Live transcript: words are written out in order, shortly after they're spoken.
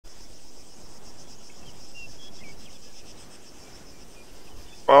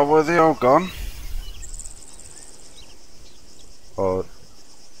Oh, were they all gone? Oh,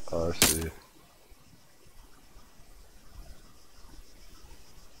 I see.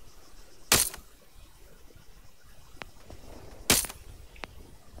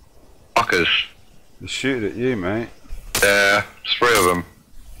 Fuckers. They shoot at you, mate. Yeah, 3 of them.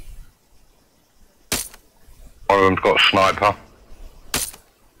 One of them's got a sniper.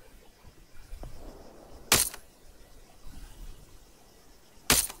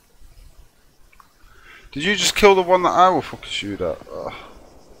 Did you just kill the one that I will fucking shoot at? Oh.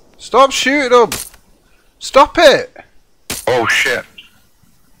 Stop shooting them! Stop it! Oh shit.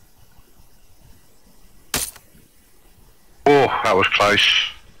 Oh, that was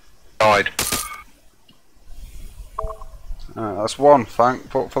close. Died. Alright, that's one, thank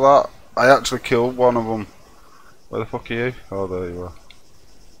fuck for that. I actually killed one of them. Where the fuck are you? Oh, there you are.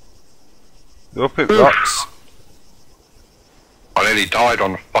 They're up at rocks. I nearly died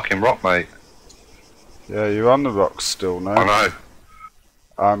on the fucking rock, mate. Yeah, you're on the rocks still now. I know.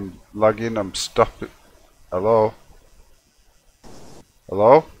 I'm lagging, I'm stopping. Hello?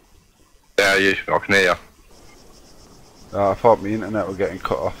 Hello? Yeah, I can hear you. I thought my internet were getting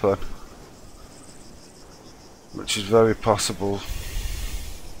cut off then. Which is very possible.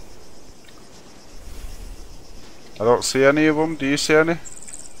 I don't see any of them, do you see any?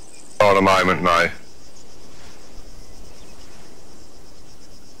 Not at the moment, no.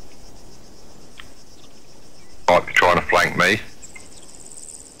 Might be trying to flank me.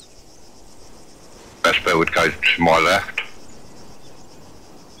 Best bet would go to my left.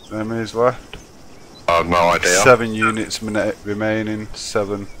 Enemies left. I have no idea. 7 units remaining,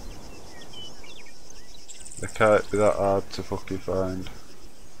 7. They can't be that hard to fucking find.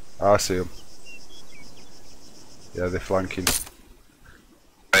 I see them. Yeah, they're flanking.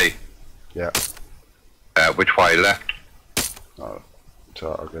 Me? Yeah. Which way? Left? Oh,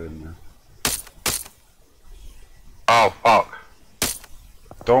 so I'll get in there. Oh, fuck.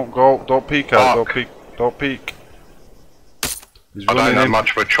 Don't go, don't peek out, don't peek, don't peek. He's I don't running have in.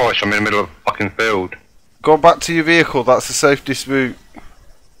 much of a choice, I'm in the middle of a fucking field. Go back to your vehicle, that's the safest route.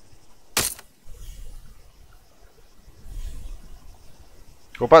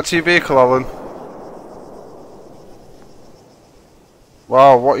 Go back to your vehicle, Alan.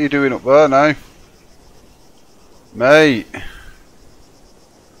 Wow, what are you doing up there now? Mate.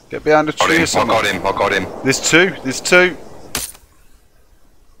 Get behind a tree or something. I got him. There's two.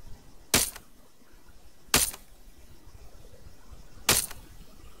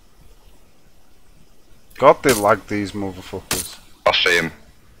 God, they lag these motherfuckers. I see him.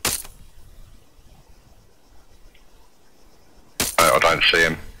 No, I don't see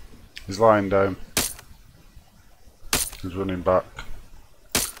him. He's lying down. He's running back.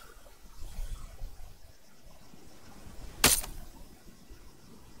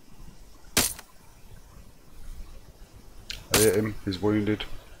 I hit him, he's wounded.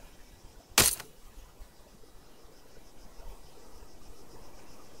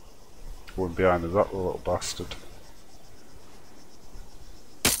 One behind us, that little bastard.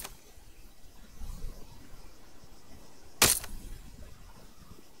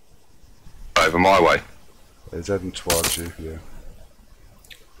 Over my way. He's heading towards you, yeah.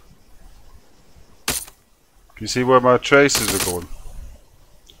 Can you see where my tracers are going?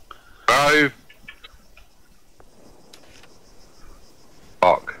 No.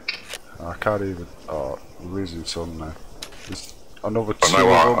 Fuck. I can't even. Oh, I'm losing some now. There's another I've two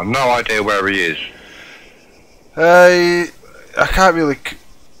of them. no idea where he is. I can't really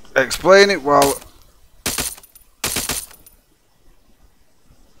explain it well.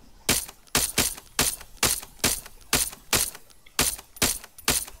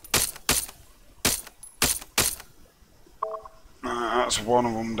 That's one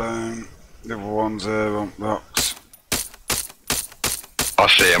of them down. The other one's there on rocks. I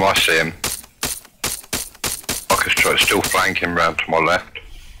see him. Fucker's still flanking round to my left.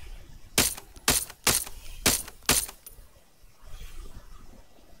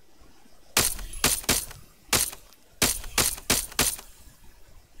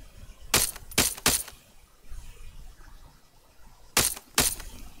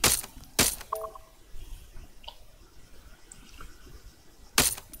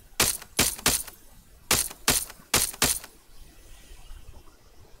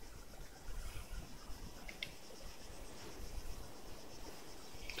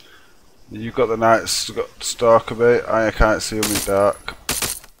 You've got the night got stalk a bit. I can't see them in dark.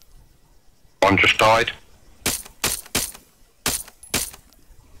 One just died.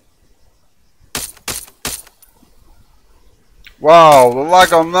 Wow, the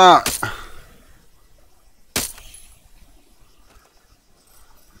lag on that.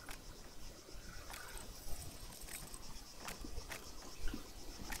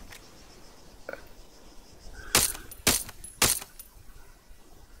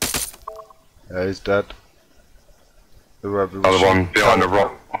 Yeah, he's dead. Whoever was Other one behind the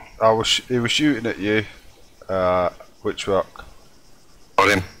rock. he was shooting at you. Which rock? Got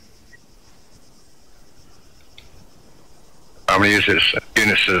him. How many units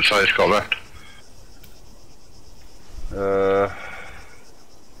does it say it's got left?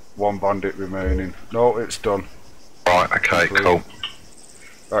 One bandit remaining. No, it's done. Right, okay, cool.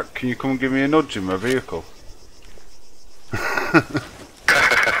 Right, can you come and give me a nudge in my vehicle? I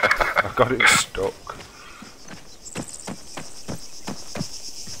got it stuck.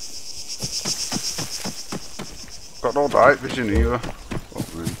 Got no night vision either.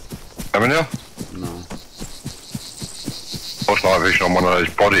 Haven't you? No. What's night vision on one of those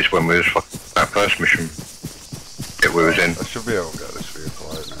bodies when we was that first mission that we was in? I should be able to get this vehicle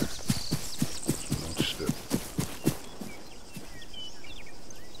out now. Noticed it.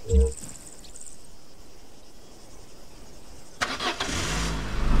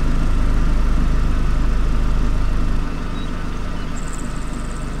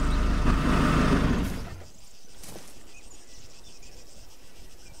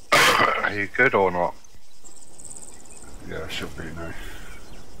 Are you good or not? Yeah, I should be now.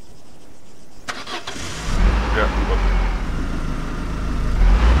 Yeah, I'm good.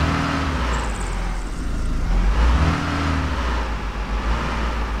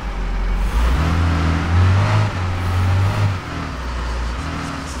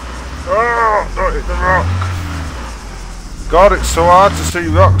 Oh, don't hit the rock. God, it's so hard to see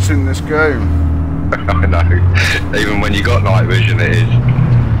rocks in this game. I know. Even when you got night vision, it is.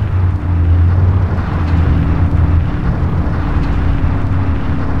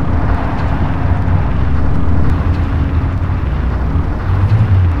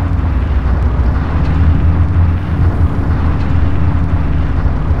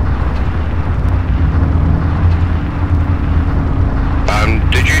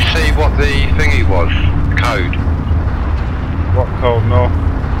 Did you see what the thingy was? The code? What code? No.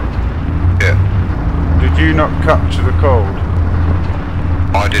 Yeah. Did you not capture the code?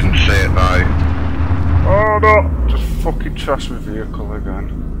 I didn't see it, no. Oh no! Just fucking trash my vehicle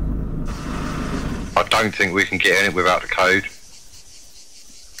again. I don't think we can get in it without the code.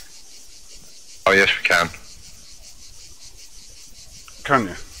 Oh yes, we can. Can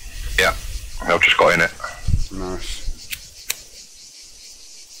you? Yeah. I've just got in it. Nice.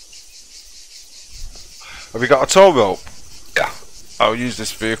 Have you got a tow rope? Yeah. I'll use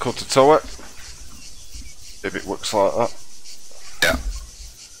this vehicle to tow it. If it works like that. Yeah.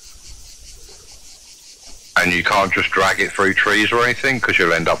 And you can't just drag it through trees or anything because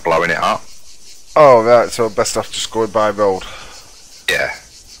you'll end up blowing it up. Oh right, so best off just going by road. Yeah.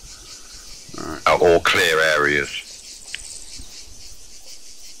 Right. Or clear areas.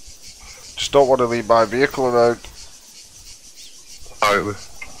 Just don't want to leave my vehicle around. Oh,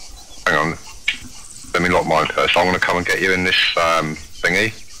 hang on. Let me lock mine first. I'm going to come and get you in this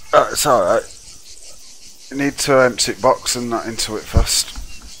thingy. It's alright. You need to empty box and that into it first.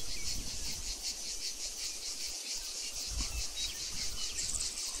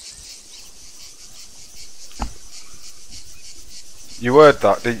 You heard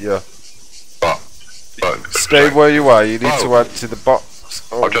that, didn't you? But Stay where you are, you need to empty the box.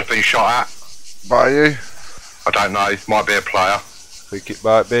 Oh, I've just been shot at. by you? I don't know. Might be a player. Think it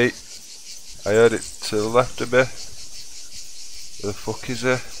might be. I heard it to the left of me. Where the fuck is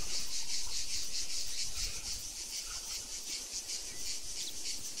he?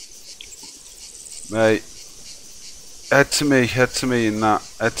 Mate, head to me in that,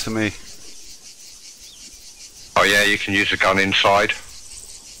 head to me. Oh yeah, you can use a gun inside.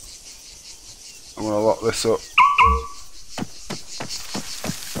 I'm gonna lock this up.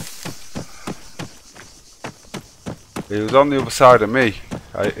 He was on the other side of me.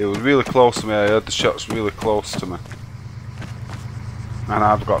 It was really close to me, I heard the shots really close to me. And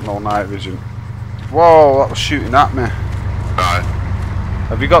I've got no night vision. Whoa, that was shooting at me. No.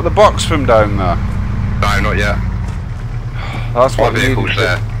 Have you got the box from down there? No, not yet. That's My what we vehicle's needed.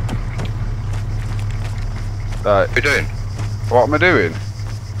 there. Right, What are you doing? what am I doing?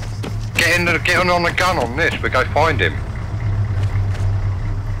 Get on the gun on this. We go find him.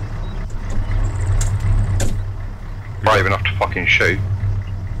 Brave enough to fucking shoot.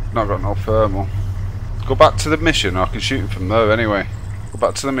 Not got no thermal. Go back to the mission, I can shoot him from there anyway. Go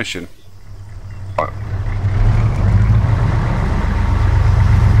back to the mission. Right.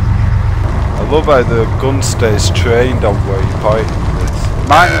 I love how the gun stays trained on where you point this. It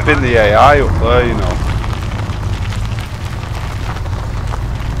might have been the AI up there, you know.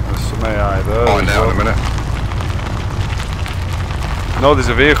 There's some AI there. Find out in a minute. No, there's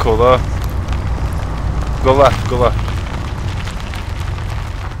a vehicle there. Go left, go left.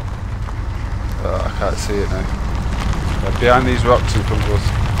 Can't see it now. They're behind these rocks in front of us.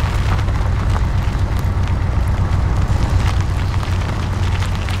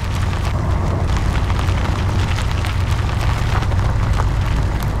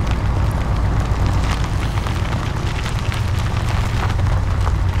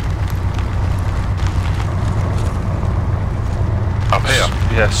 Up here?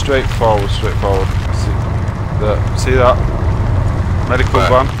 Yeah, straight forward, straight forward. See that? Medical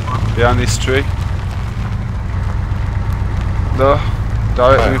van behind this tree. There,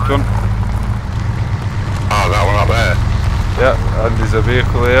 directly in front. Oh, that one up there? Yeah, and there's a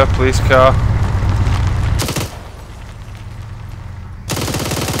vehicle here, police car.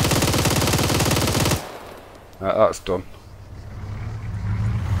 Right, that's done.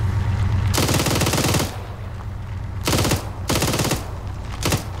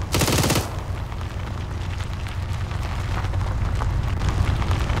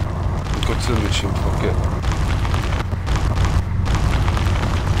 Go to the mission, fuck it.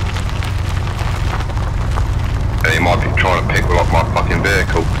 Yeah, you might be trying to pick up my fucking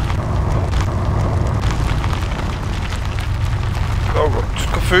vehicle. Oh, just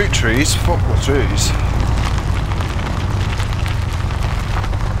go through trees, fuck the trees.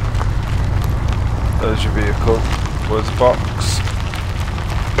 There's your vehicle. Where's the box?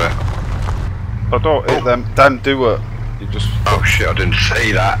 Where? Oh, don't hit them. Dan, do it. You just. Oh shit, I didn't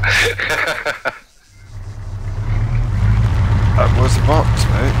see that. Where's the box,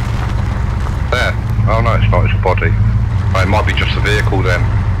 mate? There. Oh no, it's not, it's a body. Oh, it might be just a vehicle then.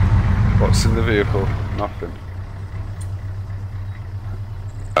 What's in the vehicle? Nothing.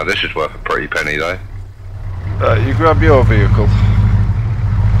 Oh, this is worth a pretty penny though. You grab your vehicle.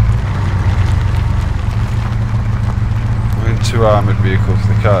 We're in two armoured vehicles,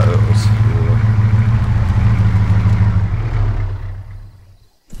 they can't hurt us.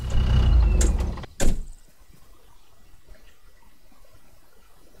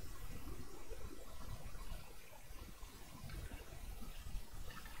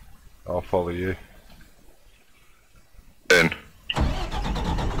 I'll follow you. In.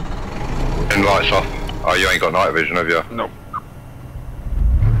 In lights off. Oh, you ain't got night vision, have you? No.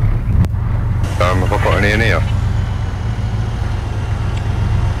 Have I got any in here?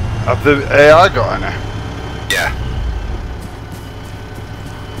 Have the AI got any? Yeah.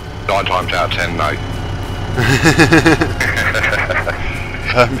 9 times out of 10, no.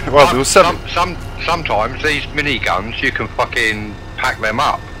 Well, there was seven. Sometimes these miniguns, you can fucking pack them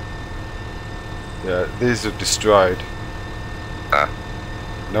up. Yeah, these are destroyed.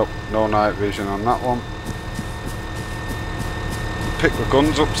 Nope, no night vision on that one. Pick the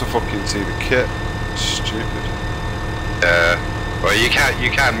guns up to fucking see the kit. Stupid. Well, you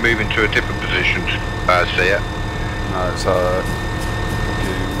can move into a different position to see it. No, it's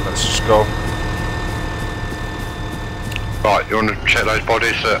fucking, let's just go. Right, you want to check those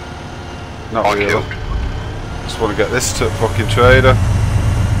bodies that Not I really. killed? Just want to get this to fucking trader.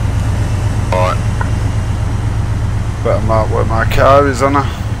 Alright. Better mark where my car is on her.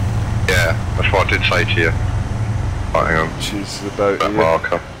 Yeah, that's what I did say to you. Right, hang on. She's about That here.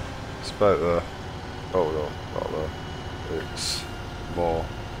 marker. It's about there. Oh no, not there. It's more.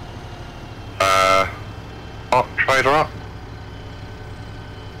 Oh, trader up.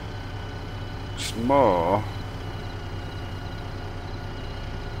 It's more.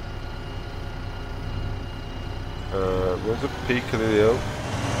 Where's the peak of the hill?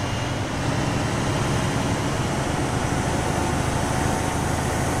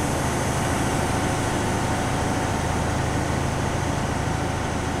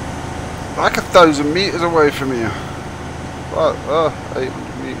 Like 1,000 meters away from here. What?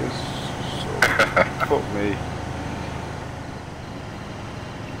 800 meters. So, fuck me.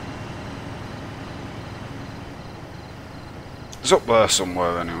 It's up there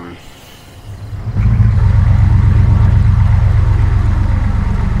somewhere anyway.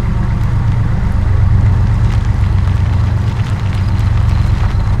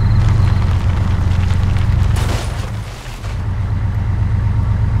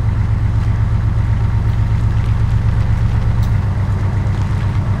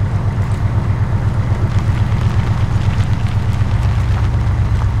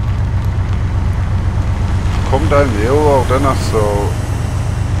 Come down the hill though, didn't I? So,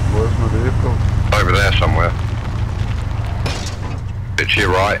 where's my vehicle? Over there somewhere. It's to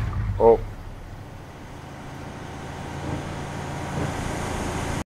your right. Oh.